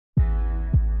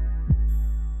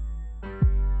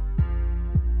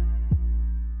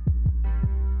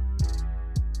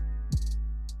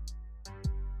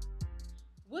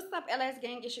What's up, LS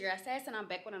gang? It's your girl Sass, and I'm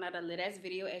back with another lit ass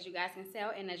video, as you guys can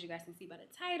tell, and as you guys can see by the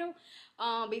title.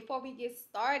 Before we get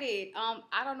started,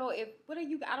 I don't know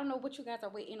what you guys are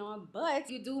waiting on, but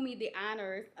you do me the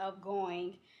honors of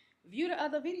going view the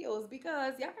other videos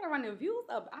because y'all gotta run the views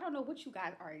up. I don't know what you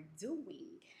guys are doing.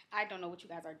 I don't know what you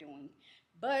guys are doing,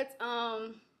 but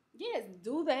yes,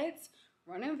 do that.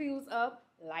 Run them views up,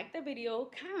 like the video,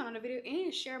 comment on the video,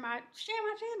 and share my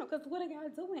channel. Cause what are y'all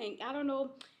doing? I don't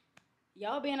know.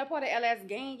 Y'all being a part of LS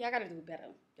gang, y'all gotta do better.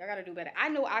 Y'all gotta do better. I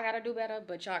know I gotta do better,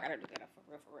 but y'all gotta do better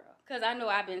for real. Cause I know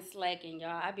I've been slacking,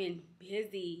 y'all. I've been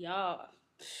busy, y'all.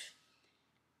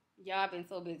 Y'all been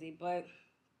so busy, but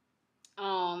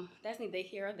that's neither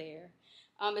here or there.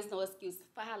 It's no excuse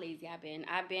for how lazy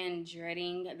I've been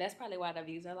dreading. That's probably why the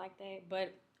views are like that.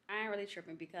 But I ain't really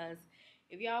tripping because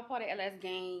if y'all part of LS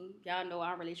gang, y'all know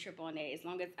I really trip on that. As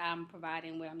long as I'm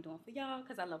providing what I'm doing for y'all,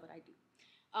 cause I love what I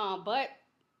do. But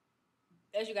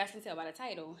as you guys can tell by the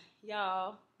title,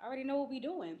 y'all already know what we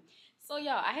doing. So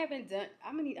y'all, I haven't done.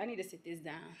 I need to sit this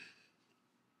down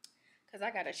cause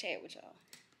I gotta chat with y'all.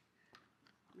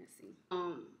 Let's see.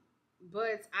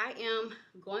 But I am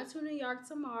going to New York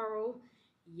tomorrow.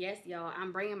 Yes, y'all.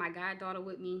 I'm bringing my goddaughter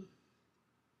with me.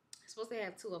 I'm supposed to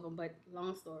have two of them, but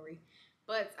long story.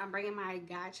 But I'm bringing my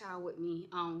godchild with me.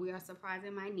 We are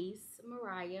surprising my niece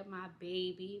Mariah, my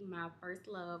baby, my first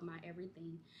love, my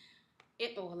everything.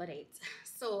 It all of that.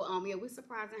 So yeah, we're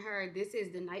surprising her. This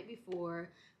is the night before.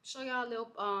 Show y'all a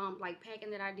little like packing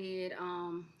that I did.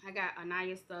 I got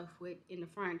Anaya stuff in the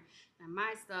front and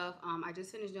my stuff. I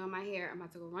just finished doing my hair. I'm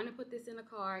about to go run and put this in the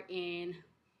car and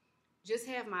just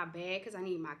have my bag because I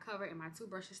need my cover and my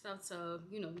toothbrush and stuff to,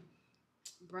 you know,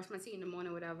 brush my teeth in the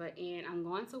morning, whatever. And I'm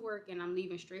going to work and I'm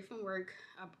leaving straight from work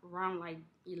up around like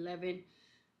 11.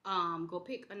 Go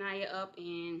pick Anaya up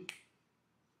and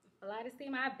fly to see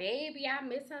my baby. I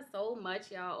miss her so much,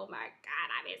 y'all. Oh my God,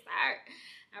 I miss her.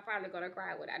 I'm probably gonna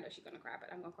cry. Well, I know she's gonna cry,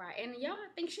 but I'm gonna cry. And y'all,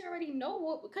 I think she already know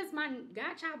what, because my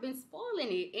godchild been spoiling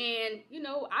it. And you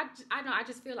know, I know, I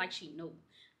just feel like she know.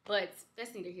 But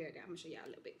that's neither here nor there. I'm gonna show y'all a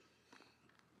little bit.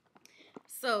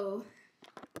 So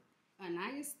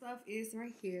Anaya's stuff is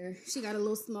right here. She got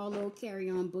a small little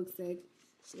carry-on book set.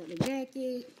 She got a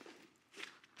jacket,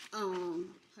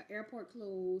 her airport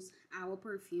clothes, our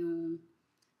perfume.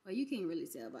 Well, you can't really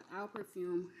tell, but our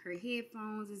perfume. Her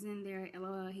headphones is in there,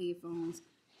 LOL headphones.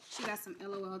 She got some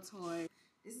LOL toys.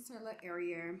 This is her little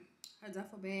area, her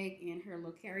duffel bag, and her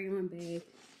little carry-on bag.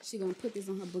 She gonna put this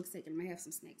on her book set, and I'm gonna have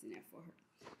some snacks in there for her.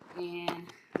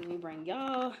 And let me bring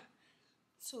y'all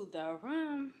to the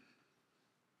room.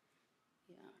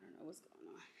 Yeah, I don't know what's going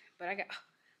on, but I got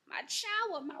my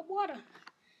shower, my water.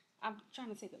 I'm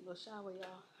trying to take a little shower,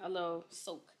 y'all, a little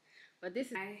soak. But this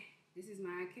is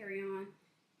my carry-on.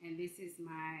 And this is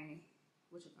my,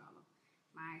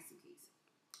 my suitcase.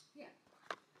 Yeah.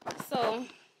 So,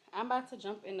 I'm about to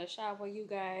jump in the shower, you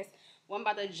guys. Well, I'm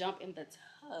about to jump in the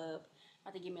tub.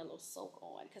 About to give me a little soak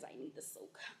on, because I need the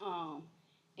soak. And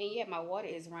yeah, my water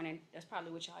is running. That's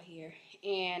probably what y'all hear.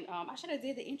 And I should have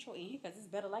did the intro in here, because it's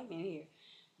better lighting in here.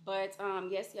 But,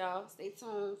 yes, y'all, stay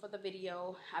tuned for the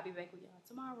video. I'll be back with y'all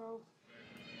tomorrow.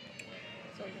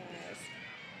 So, guys.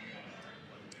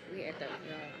 We at the, I'm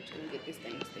trying to get this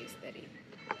thing to stay steady.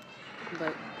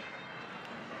 But,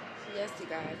 yes, you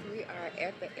guys, we are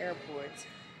at the airport.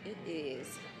 It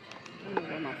is, I don't know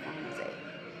where my phone is at.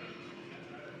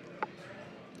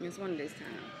 It's one of this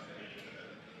time.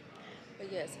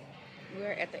 But, yes,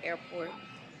 we're at the airport.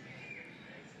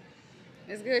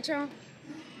 It's good, y'all?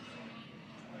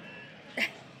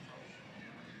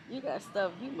 You got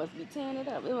stuff, you must be tearing it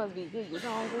up. It must be good. You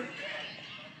hungry?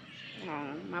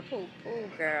 Oh, my pool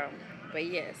girl. But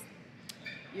yes,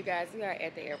 you guys, we are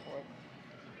at the airport.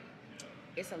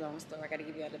 It's a long story. I gotta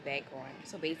give you all the background.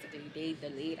 So basically, they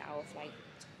delayed our flight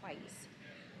twice.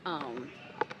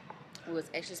 We was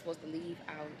actually supposed to leave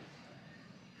out.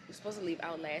 We were supposed to leave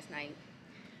out last night,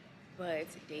 but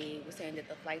they were saying that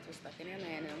the flights were stuck in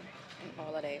Atlanta and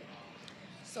all of that.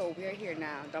 So we're here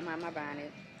now. Don't mind my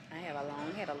bonnet. I had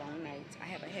a long night. I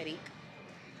have a headache.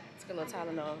 Took a little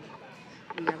Tylenol.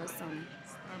 We got us some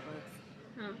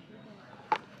Starbucks.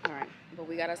 Alright, but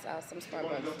we got us out some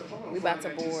Starbucks. We about to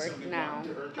board now.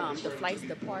 The flights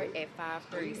depart at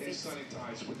 5:36.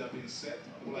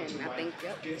 And I think,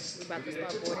 yep, we about to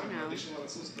start boarding now.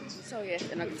 So yes,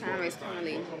 and the time is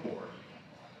currently,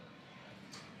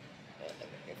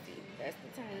 that's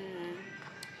the time.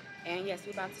 And yes,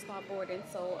 we about to start boarding.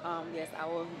 So yes, I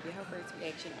will get her first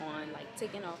reaction on like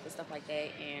taking off and stuff like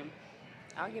that. And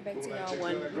I'll get back to y'all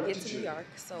when we get to New York.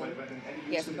 So,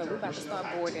 yes, but we're about to start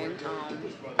boarding.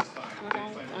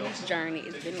 On this journey.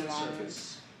 It's been long,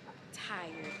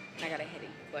 tired and I got a headache,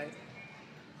 but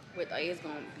it's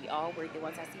gonna be all worth it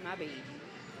once I see my baby.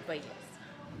 But yes.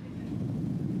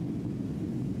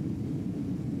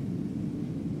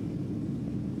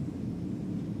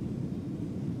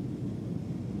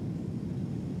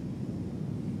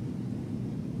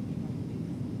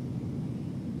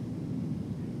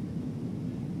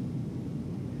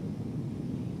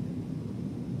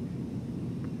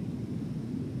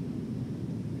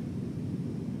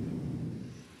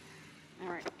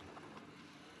 Alright.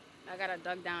 I gotta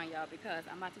duck down, y'all, because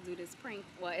I'm about to do this prank.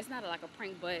 Well, it's not like a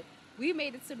prank, but we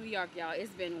made it to New York, y'all.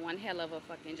 It's been one hell of a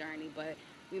fucking journey, but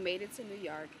we made it to New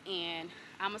York, and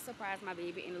I'm gonna surprise my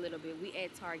baby in a little bit. We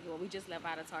at Target, well, we just left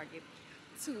out of Target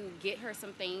to get her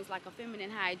some things like a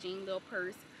feminine hygiene little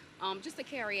purse, just to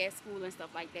carry at school and stuff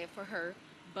like that for her.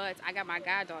 But I got my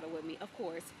goddaughter with me, of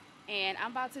course, and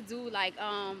I'm about to do like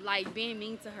being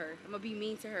mean to her. I'm gonna be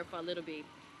mean to her for a little bit.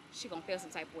 She gonna feel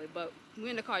some type of way, but we're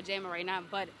in the car jamming right now.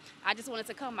 But I just wanted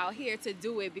to come out here to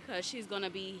do it because she's gonna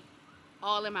be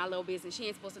all in my little business. She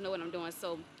ain't supposed to know what I'm doing.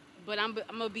 So, but I'm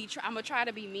gonna try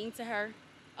to be mean to her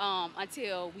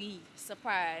until we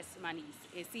surprise my niece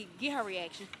and see, get her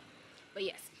reaction. But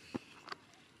yes,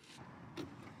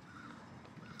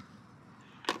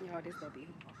 y'all, this gonna be.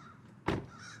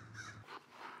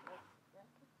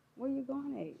 Where you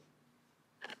going at?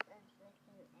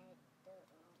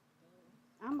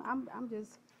 I'm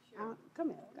just come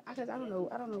here, because I don't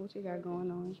know what you got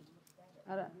going on.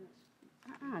 I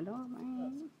don't,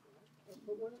 man.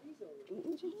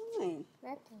 What you doing?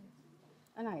 Nothing.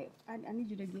 And I need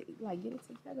you to get it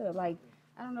together. Like,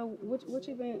 I don't know what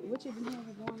you been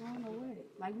having going on or what.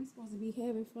 Like, we supposed to be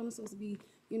having fun, supposed to be,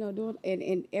 doing,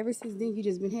 and ever since then you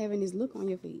just been having this look on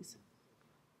your face.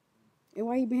 And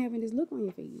why you been having this look on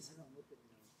your face?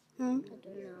 Huh? I don't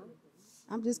know.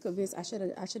 I'm just convinced I should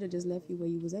have just left you where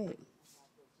you was at.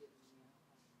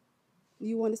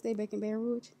 You want to stay back in Baton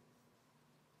Rouge?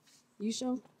 You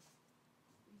sure?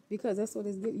 Because that's what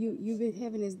you've been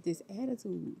having this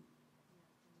attitude.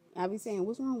 I be saying,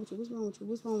 what's wrong with you? What's wrong with you?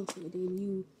 What's wrong with you? And then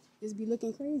you just be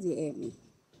looking crazy at me.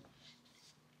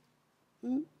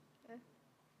 Hmm? Yeah.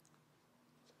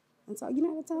 And so you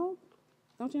know how to talk?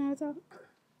 Don't you know how to talk?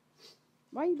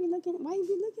 Why you be looking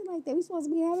like that? We supposed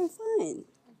to be having fun.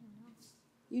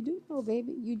 You do know,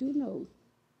 baby. You do know.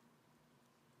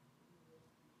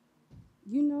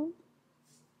 You know.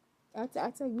 I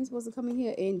tell you, we supposed to come in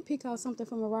here and pick out something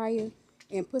from Mariah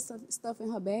and put some stuff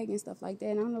in her bag and stuff like that.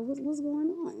 And I don't know what's going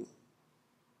on.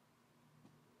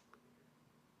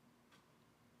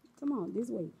 Come on, this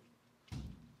way.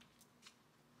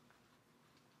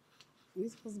 We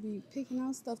supposed to be picking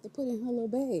out stuff to put in her little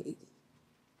bag.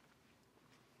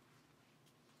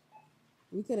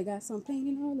 We could have got some paint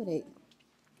and all of that.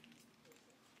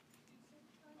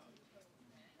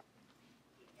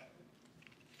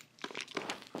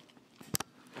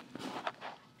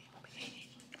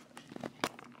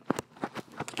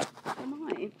 Come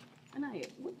on. Anaya,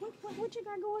 what you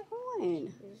got going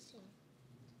on?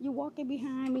 You walking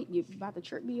behind me, you about to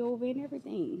trip me over and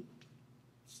everything.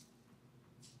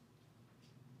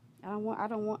 I don't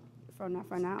want from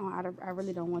now on, I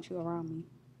really don't want you around me.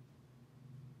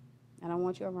 I don't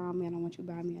want you around me, I don't want you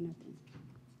by me or nothing.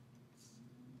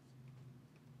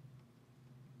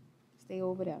 Stay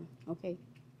over there, okay?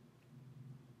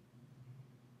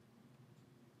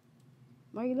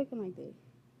 Why are you looking like that?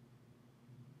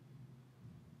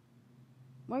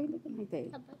 Why are you looking like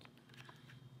that?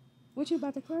 What you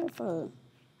about to cry for?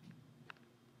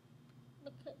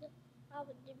 Because I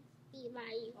would be by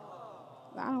you.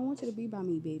 I don't want you to be by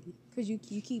me, baby. Because you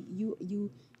keep you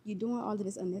doing all of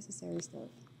this unnecessary stuff.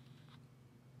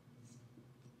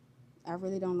 I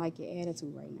really don't like your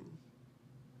attitude right now.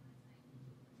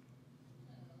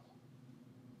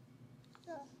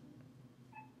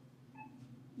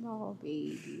 Oh,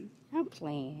 baby. I'm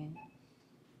playing.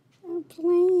 I'm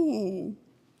playing.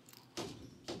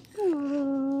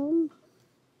 Oh.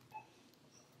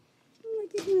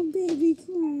 Look at my baby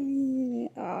crying.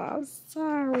 Oh, I'm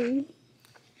sorry.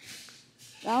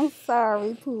 I'm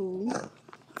sorry, Pooh.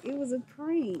 It was a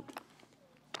prank.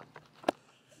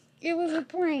 It was a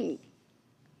prank.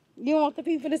 You want the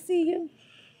people to see you?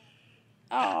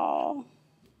 Oh.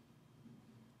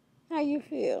 How you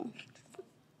feel?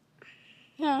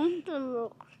 Huh? I don't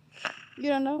know. You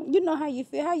don't know? You know how you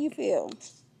feel. How you feel?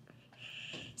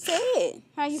 Say it.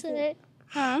 How you feel? Say it.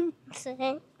 Huh? Say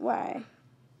it. Why?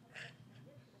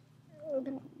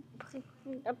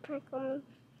 A prank on me.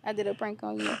 I did a prank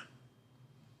on you.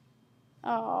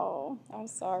 Oh, I'm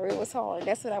sorry. It was hard.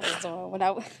 That's what I was doing when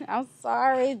I'm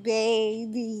sorry,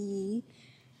 baby.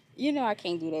 You know I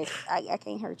can't do that. I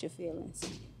can't hurt your feelings.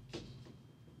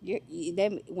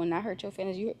 That when I hurt your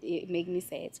feelings, it make me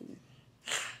sad too.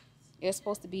 It's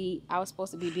supposed to be. I was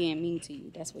supposed to be being mean to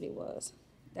you. That's what it was.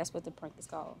 That's what the prank is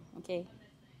called. Okay.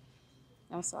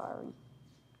 I'm sorry.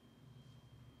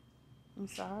 I'm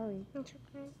sorry. It's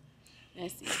okay.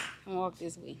 Let's see. I'm gonna walk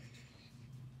this way.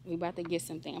 We about to get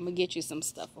something. I'm gonna get you some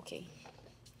stuff. Okay.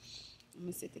 I'm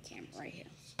gonna set the camera right here.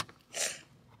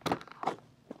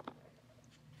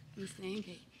 You saying,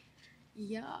 okay?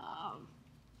 Yo.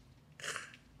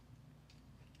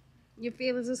 Your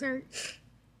feelings is hurt?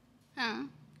 Huh?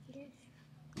 Yes.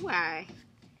 Why?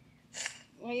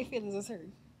 Why your feelings is hurt?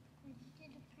 I did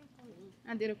a prank on me.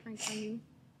 I did a prank on you.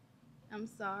 I'm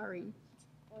sorry.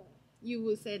 You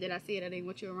would say that I said I didn't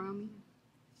want you around me?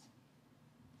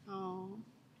 Oh.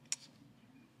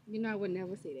 You know I would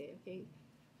never say that, okay?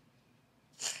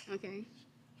 Okay?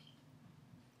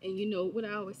 And you know what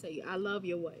I always say, I love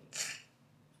your what?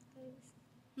 Face.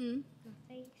 Hmm? My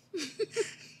face.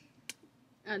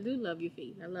 I do love your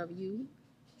face. I love you.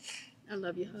 I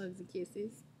love your hugs and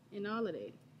kisses and all of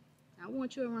that. I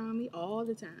want you around me all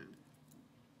the time.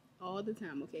 All the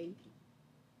time, okay?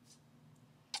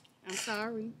 I'm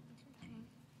sorry.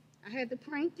 I had to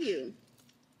prank you.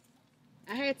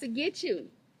 I had to get you.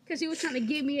 Because you was trying to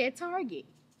get me at Target.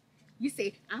 You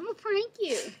say, I'm going to prank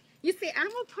you. You say, I'm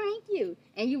going to prank you.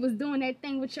 And you was doing that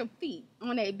thing with your feet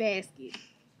on that basket.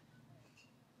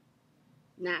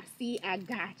 Now, see, I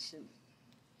got you.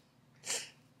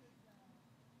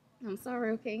 I'm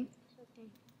sorry, okay? It's okay.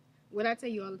 What I tell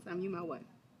you all the time, you my what?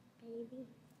 Baby.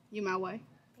 You my what?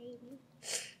 Baby.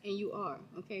 And you are,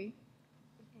 okay?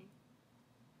 Okay.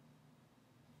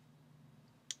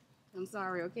 I'm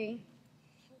sorry, okay?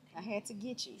 I had to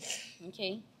get you,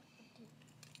 okay?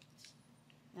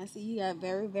 I see you got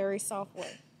very, very soft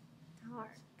what? Heart.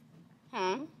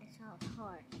 Huh? It's all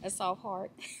heart. A soft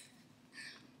heart.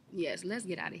 Yes, let's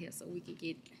get out of here so we can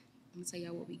get, I'm gonna tell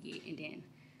y'all what we get and then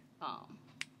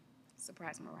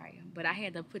surprise Mariah. But I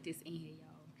had to put this in here, y'all.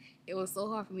 It was so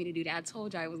hard for me to do that. I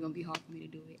told y'all it was gonna be hard for me to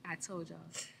do it. I told y'all.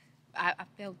 I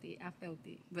felt it. I felt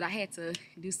it. But I had to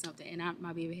do something. And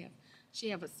my baby she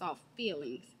have a soft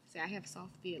feelings. See, I have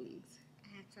soft feelings.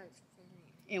 I have such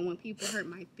feelings. And when people hurt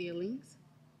my feelings,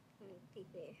 When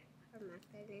people hurt my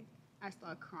feelings, I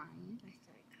start crying. I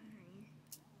start crying.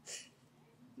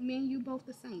 Me and you both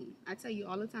the same. I tell you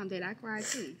all the time that I cry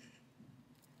too.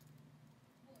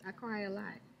 I cry a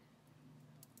lot.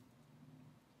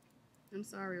 I'm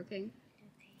sorry, okay?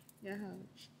 Okay. Yeah.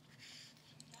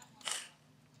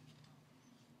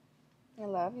 I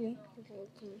love you.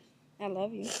 Thank you. I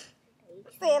love you. Thank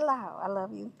you. Say it loud. I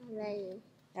love you. I love you.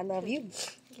 I love you.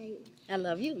 Thank you. I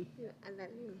love you. I love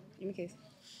you. Give me a kiss.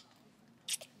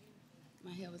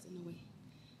 My hair was in the way.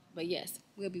 But yes,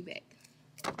 we'll be back.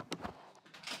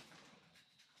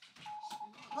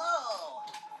 Whoa!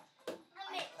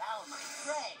 I found my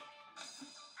prey.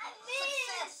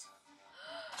 Success!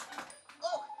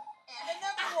 Oh, and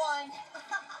another one!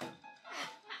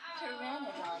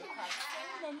 Pteranodon caught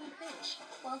so many fish,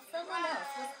 while someone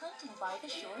else was hunting by the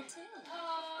shore too.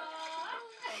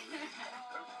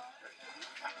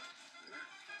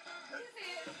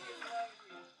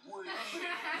 With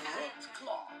hooked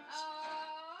claws,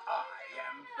 I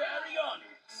am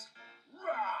Baryonyx.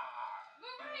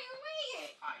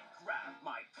 I grab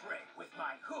my prey with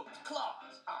my hooked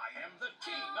claws. I am the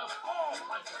king of all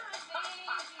hunters.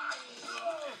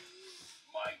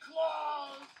 My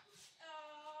claws!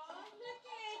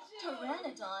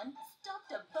 Pteranodon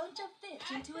stuffed a bunch of fish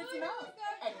into its mouth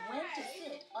and went to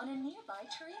sit on a nearby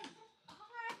tree.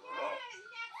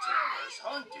 Tara's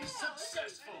hunt is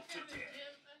successful today.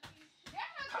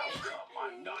 How come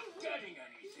I'm not getting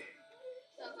anything?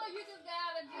 So you just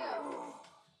gotta do.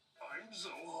 I'm so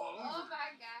hungry. Oh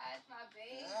my gosh, my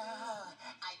baby.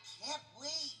 I can't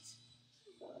wait.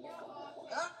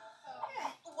 Huh?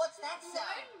 What's that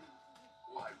sound?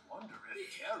 I wonder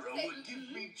if Tara would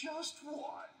give me just one.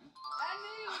 I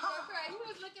knew you was gonna cry. You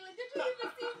was looking like, did you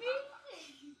even see me?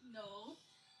 No.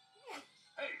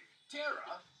 Hey,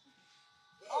 Tara.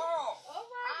 Oh, Oh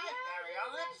my hi, god,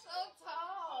 Baryonyx. you're so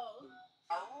tall.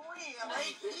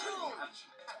 Really huge.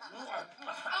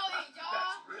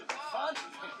 That's really funny.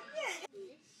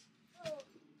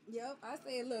 Yep, I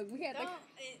said, look, we had to.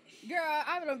 Girl,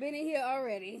 I done been in here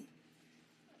already.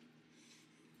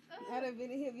 I done been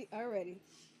in here already.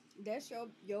 That's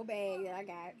your bag that I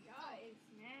got. Y'all is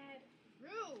mad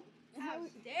rude. How How we-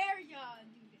 dare y'all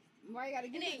do this? Why you gotta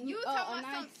And give then it? you talking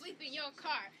about some sleep in your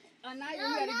car. Anaya, you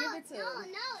gotta give it to her.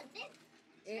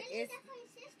 This It's definitely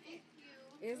sister.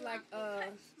 it's like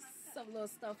some little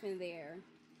stuff in there,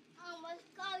 Oh my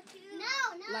god,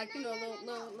 no, like you know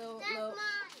no, little that's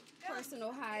mine.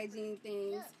 personal hygiene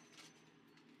things.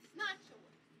 Not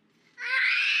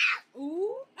yours.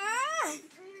 Ooh, ah!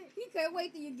 He couldn't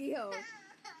wait till you get home.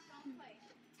 Don't play.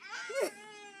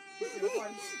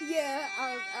 Yeah,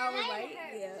 I was like,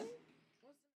 yeah.